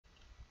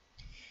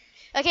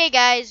Okay,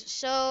 guys,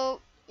 so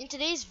in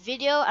today's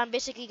video, I'm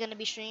basically gonna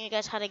be showing you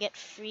guys how to get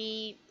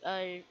free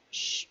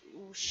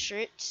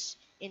shirts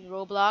in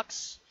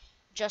Roblox,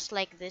 just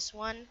like this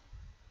one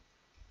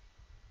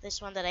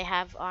that I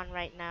have on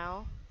right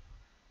now.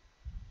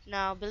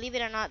 Now, believe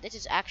it or not, this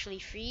is actually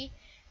free,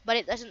 but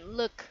it doesn't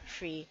look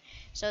free.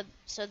 So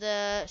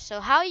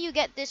how you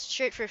get this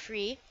shirt for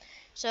free?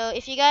 So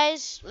if you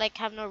guys like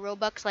have no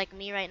Robux like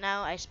me right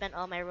now, I spent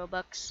all my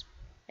Robux,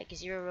 like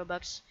 0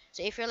 Robux.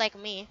 So if you're like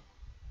me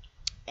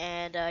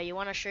and you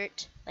want a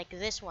shirt like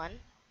this one,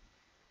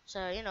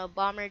 so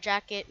bomber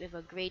jacket with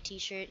a gray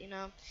t-shirt,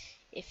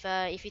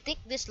 if you think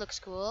this looks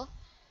cool,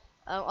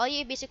 all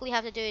you basically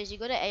have to do is you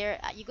go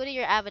to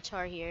your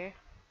avatar here,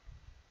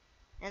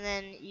 and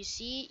then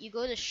you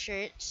go to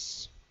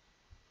shirts,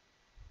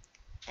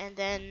 and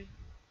then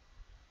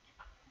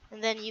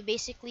you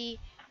basically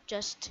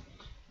just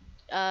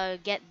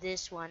get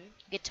this one,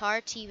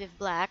 guitar tee with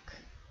black.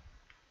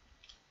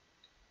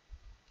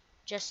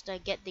 Just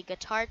get the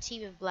guitar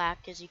tee with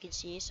black, as you can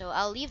see. So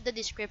I'll leave the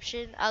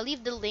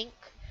link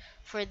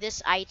for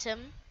this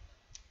item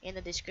in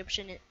the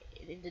description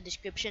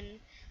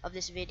of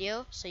this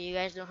video, so you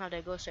guys don't have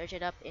to go search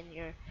it up in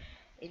your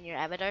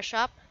avatar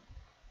shop,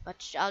 but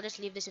I'll just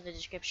leave this in the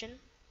description.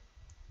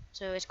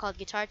 So it's called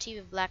guitar tee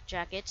with black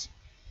jacket.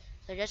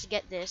 So just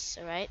get this,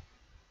 alright,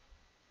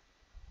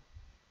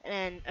 and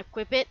then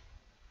equip it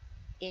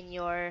in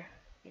your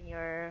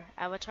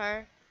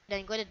avatar.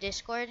 Then go to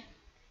Discord,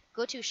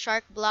 go to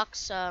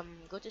Sharkblox's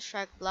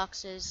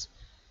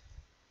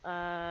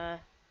uh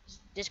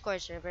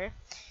Discord server.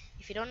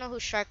 If you don't know who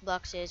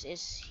Sharkblox is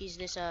he's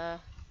this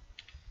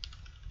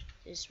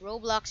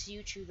Roblox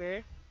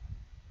YouTuber.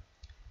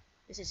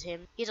 This is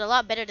him. He's a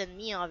lot better than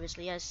me,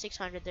 obviously. He has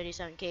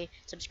 637k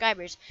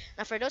subscribers.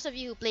 Now, for those of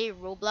you who play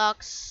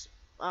Roblox,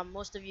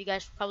 most of you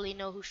guys probably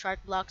know who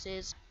Sharkblox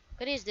is.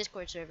 Go to his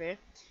Discord server.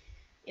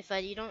 If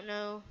you don't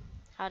know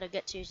how to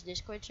get to his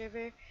Discord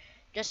server,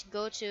 just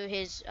go to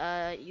his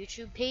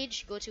YouTube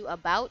page, go to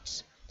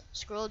About,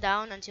 scroll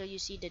down until you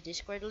see the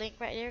Discord link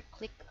right there.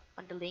 Click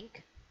on the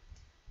link,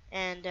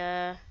 and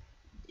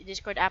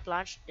Discord app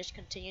launch. Just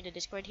continue the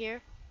Discord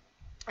here,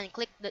 and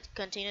click the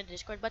continue the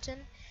Discord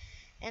button.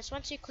 And so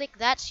once you click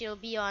that, you'll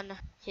be on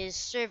his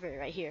server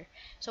right here.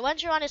 So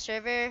once you're on his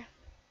server,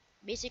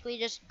 basically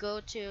just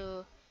go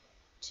to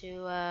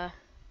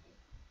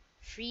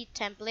free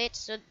templates.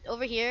 So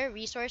over here,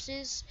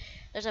 resources,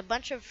 there's a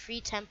bunch of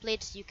free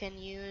templates you can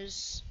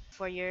use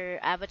for your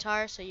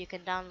avatar. So you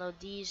can download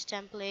these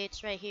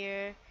templates right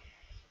here.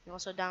 You can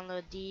also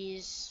download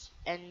these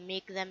and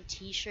make them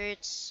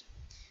t-shirts.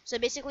 So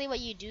basically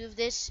what you do with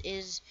this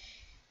is,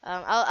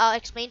 I'll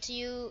explain to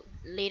you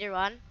later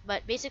on,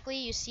 but basically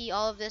you see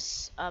all of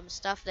this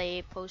stuff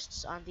they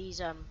posts on these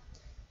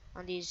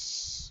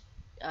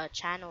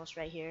channels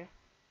right here.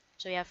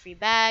 So you have free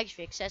bags,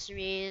 free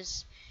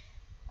accessories,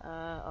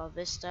 all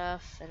this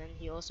stuff, and then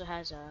he also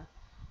has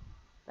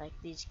like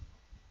these.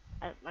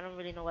 I don't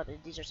really know what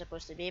these are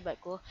supposed to be, but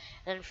cool.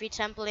 And then free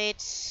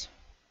templates.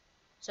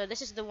 So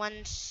this is the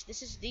ones.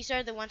 These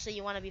are the ones that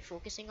you want to be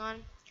focusing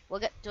on. We'll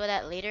get to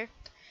that later.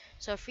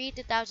 So free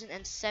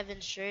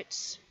 2007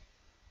 shirts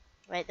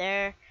right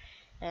there,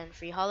 and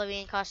free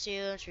Halloween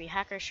costumes, free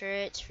hacker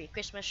shirts, free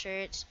Christmas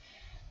shirts.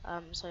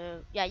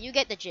 So yeah, you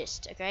get the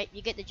gist. Okay,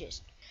 you get the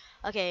gist.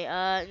 Okay,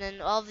 and then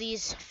all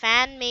these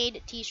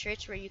fan-made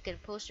t-shirts where you can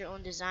post your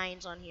own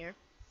designs on here,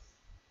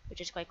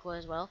 which is quite cool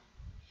as well.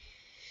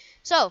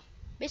 So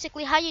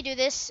basically how you do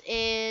this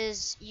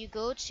is you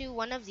go to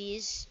one of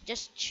these,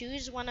 just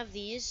choose one of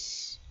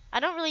these. I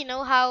don't really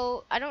know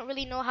how the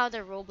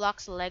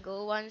Roblox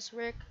Lego ones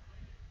work.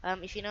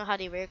 If you know how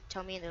they work,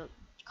 tell me in the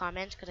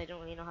comments, because I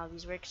don't really know how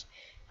these works.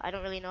 I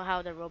don't really know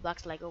how the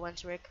Roblox Lego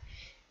ones work.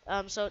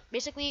 So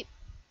basically,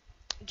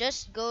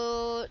 just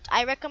go.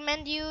 I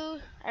recommend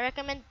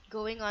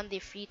going on the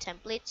free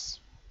templates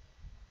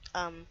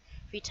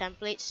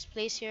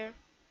place here.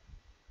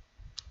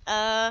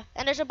 And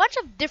there's a bunch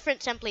of different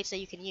templates that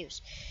you can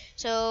use.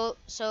 So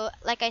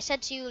like I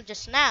said to you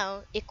just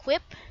now,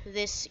 equip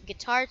this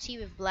guitar tee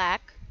with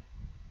black.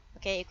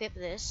 Okay, equip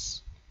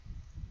this,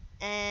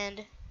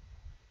 and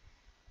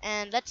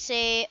let's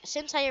say,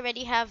 since I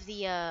already have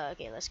the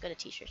okay, let's go to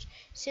t-shirts.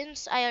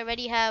 Since I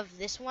already have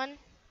this one,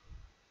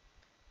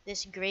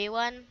 this gray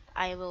one,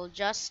 I will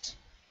just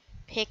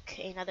pick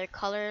another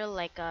color,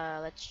 like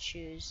let's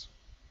choose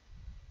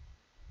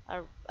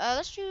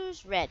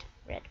red.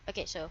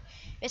 Okay, so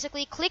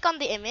basically click on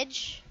the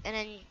image, and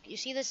then you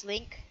see this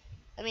link.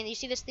 You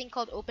see this thing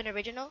called Open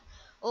Original.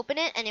 Open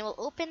it, and it will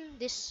open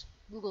this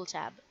Google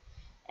tab,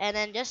 and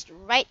then just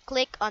right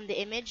click on the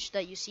image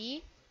that you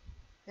see,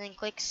 and then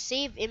click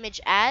Save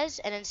Image As,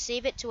 and then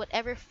save it to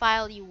whatever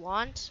file you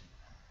want,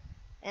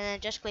 and then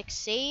just click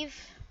Save,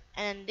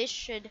 and this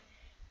should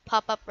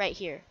pop up right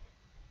here.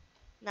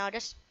 Now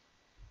just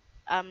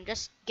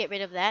get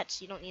rid of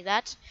that. You don't need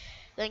that.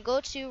 Then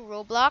go to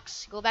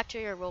Roblox. Go back to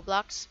your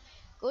Roblox.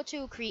 Go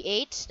to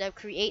Create, the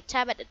Create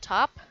tab at the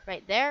top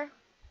right there,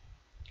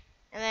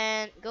 and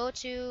then go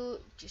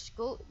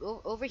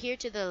over here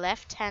to the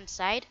left hand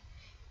side,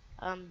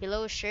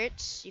 below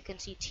shirts, you can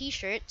see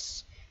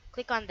t-shirts.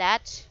 Click on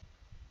that.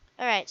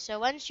 Alright, so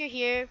once you're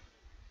here,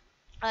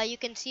 you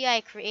can see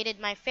I created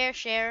my fair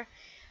share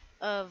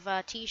of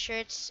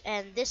t-shirts,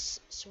 and this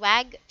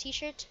swag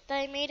t-shirt that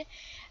I made,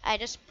 I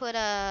just put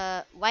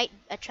a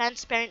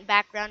transparent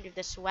background with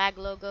the swag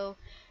logo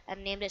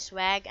and named it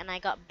swag, and I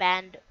got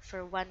banned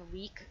for 1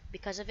 week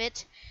because of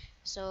it.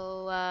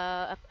 So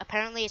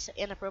apparently it's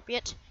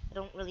inappropriate. I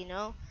don't really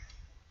know.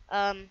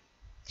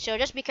 So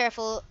just be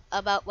careful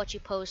about what you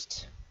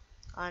post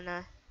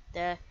on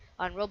the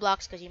on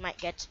Roblox, because you might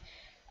get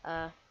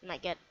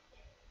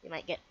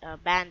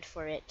banned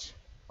for it,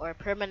 or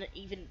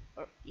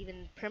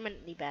even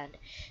permanently banned.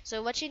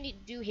 So what you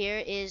need to do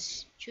here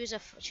is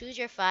choose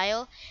your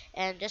file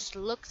and just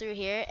look through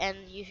here,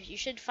 and you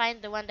should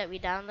find the one that we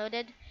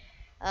downloaded.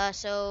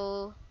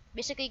 So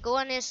basically go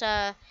on this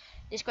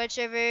Discord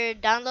server,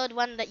 download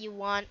one that you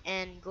want,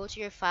 and go to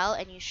your file,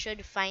 and you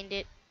should find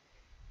it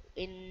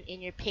in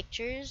your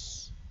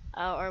pictures,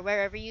 or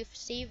wherever you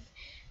save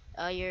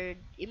your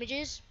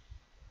images.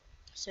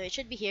 So it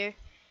should be here.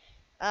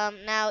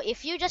 Now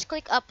if you just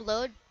click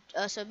upload,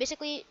 so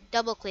basically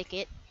double click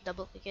it,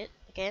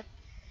 okay.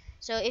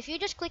 So if you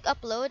just click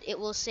upload, it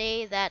will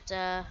say that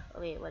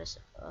wait, what?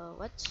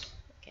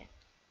 Okay,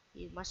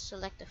 you must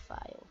select a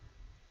file.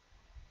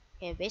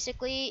 Okay,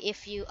 basically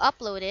if you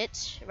upload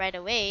it right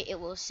away, it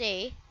will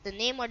say the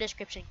name or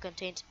description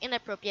contains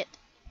inappropriate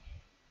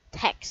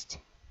text.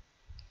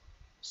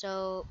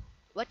 So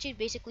what you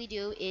basically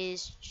do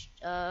is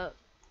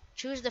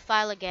choose the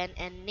file again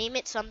and name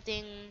it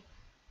something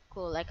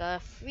cool, like a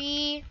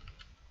free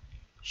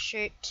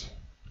shirt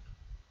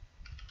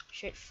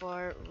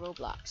for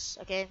Roblox.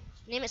 Okay,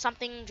 name it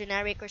something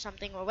generic or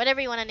something, or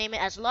whatever you want to name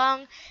it, as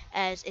long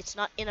as it's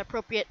not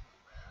inappropriate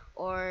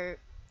or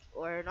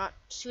not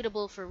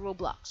suitable for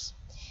Roblox.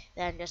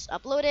 Then just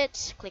upload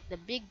it, click the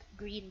big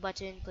green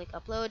button, click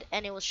upload,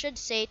 and it should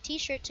say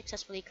t-shirt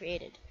successfully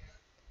created.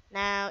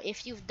 Now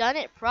if you've done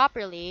it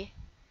properly,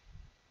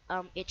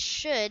 it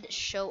should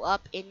show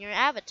up in your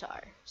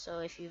avatar. So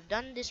if you've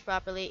done this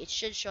properly, it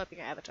should show up in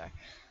your avatar.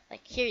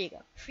 Like, here you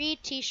go, free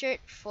t-shirt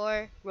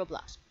for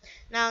Roblox.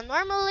 Now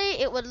normally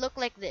it would look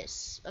like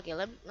this. Okay,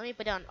 let me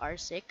put it on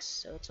R6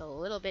 so it's a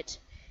little bit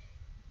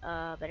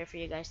better for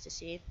you guys to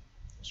see.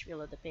 Just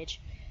reload the page.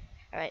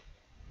 Alright.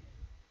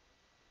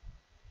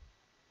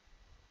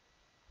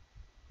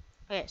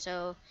 Okay,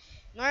 so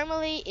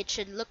normally it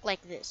should look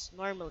like this.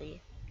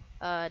 Normally,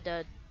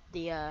 the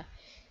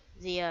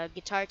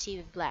guitar tee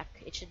with black,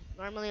 it should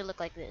normally look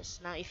like this.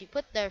 Now if you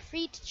put the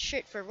free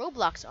shirt for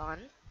Roblox on,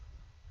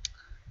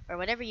 or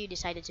whatever you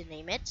decided to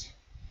name it,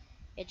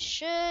 it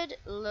should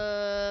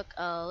look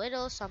a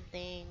little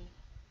something.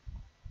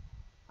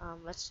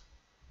 Let's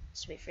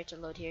wait for it to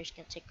load here. It's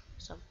gonna take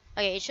some.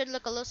 Okay, it should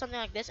look a little something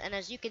like this, and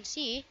as you can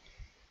see,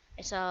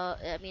 it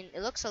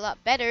looks a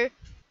lot better.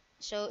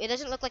 So it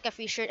doesn't look like a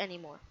free shirt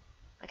anymore.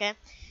 Okay,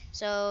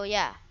 so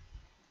yeah,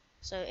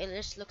 so it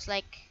just looks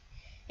like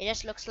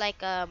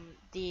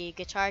the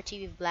guitar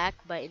tee with black,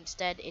 but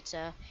instead it's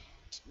a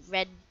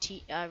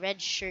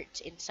red shirt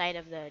inside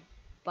of the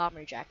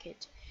bomber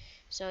jacket.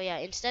 So yeah,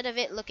 instead of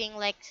it looking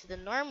like the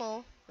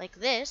normal like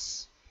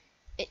this,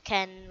 it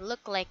can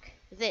look like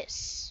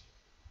this,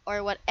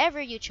 or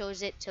whatever you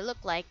chose it to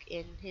look like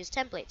in his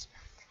templates.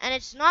 And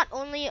it's not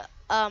only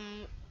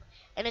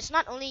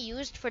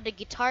used for the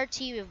guitar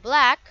tee with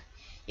black.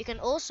 You can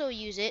also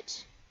use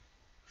it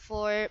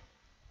for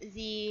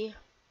the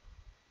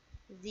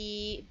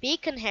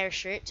bacon hair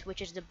shirt,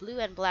 which is the blue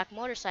and black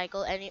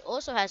motorcycle, and it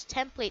also has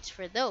templates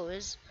for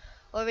those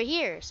over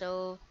here.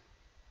 So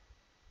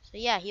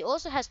yeah, he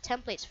also has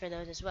templates for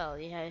those as well.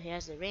 He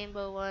has the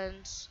rainbow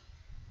ones.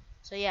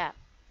 So yeah,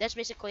 that's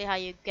basically how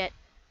you get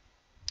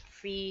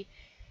free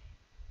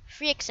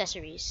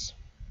accessories.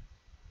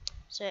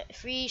 So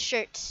free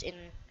shirts in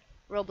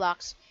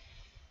Roblox.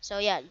 So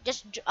yeah,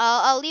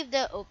 I'll leave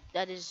the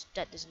that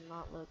does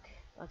not look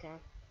okay.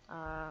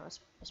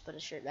 Let's put a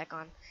shirt back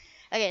on.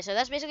 Okay, so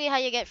that's basically how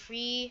you get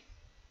free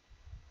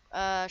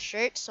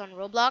shirts on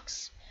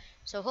Roblox.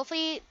 So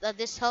hopefully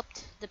this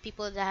helped the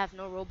people that have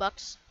no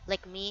Robux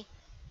like me.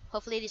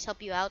 Hopefully this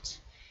helped you out.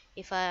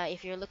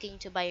 If you're looking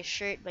to buy a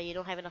shirt but you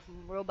don't have enough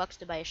Robux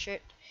to buy a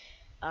shirt,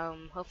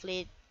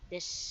 hopefully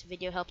this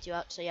video helped you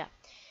out. So yeah.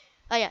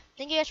 Yeah,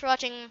 thank you guys for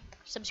watching.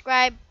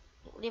 Subscribe,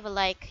 leave a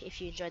like if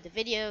you enjoyed the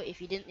video.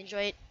 If you didn't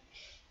enjoy it,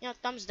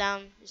 thumbs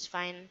down is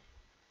fine.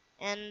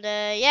 And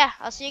yeah,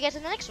 I'll see you guys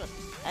in the next one.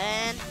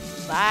 And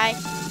bye.